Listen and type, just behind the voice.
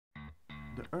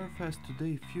The Earth has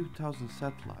today few thousand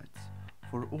satellites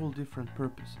for all different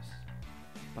purposes.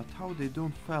 But how they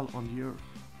don't fall on the Earth?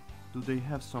 Do they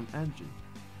have some engine?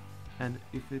 And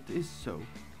if it is so,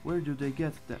 where do they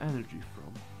get the energy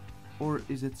from? Or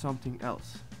is it something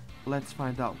else? Let's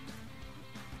find out.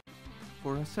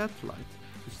 For a satellite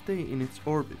to stay in its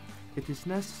orbit, it is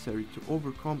necessary to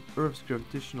overcome Earth's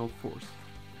gravitational force.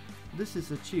 This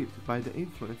is achieved by the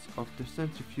influence of the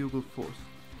centrifugal force,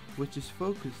 which is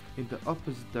focused in the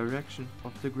opposite direction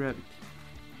of the gravity.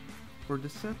 For the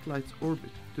satellite's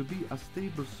orbit to be a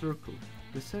stable circle,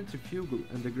 the centrifugal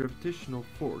and the gravitational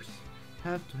force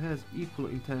have to have equal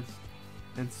intensity,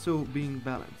 and so being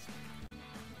balanced.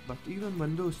 But even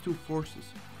when those two forces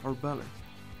are balanced,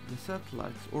 the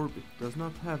satellite's orbit does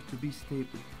not have to be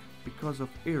stable because of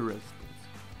air resistance,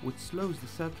 which slows the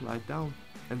satellite down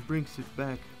and brings it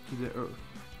back to the Earth.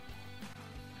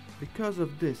 Because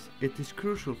of this, it is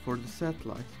crucial for the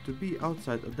satellite to be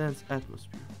outside a dense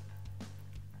atmosphere.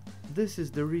 This is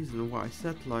the reason why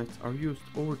satellites are used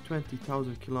over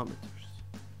 20,000 kilometers,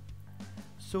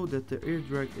 so that the air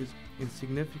drag is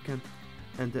insignificant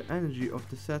and the energy of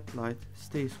the satellite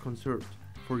stays conserved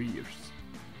for years.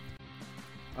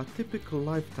 A typical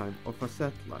lifetime of a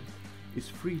satellite is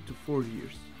 3 to 4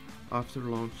 years after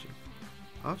launching.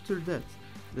 After that,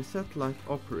 the satellite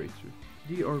operator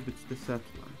deorbits the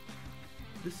satellite.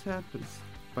 This happens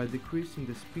by decreasing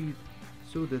the speed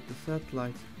so that the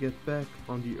satellites get back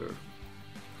on the Earth.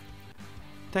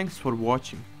 Thanks for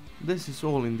watching. This is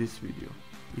all in this video.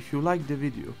 If you like the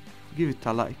video, give it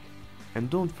a like and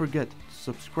don't forget to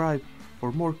subscribe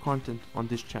for more content on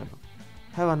this channel.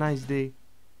 Have a nice day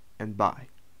and bye.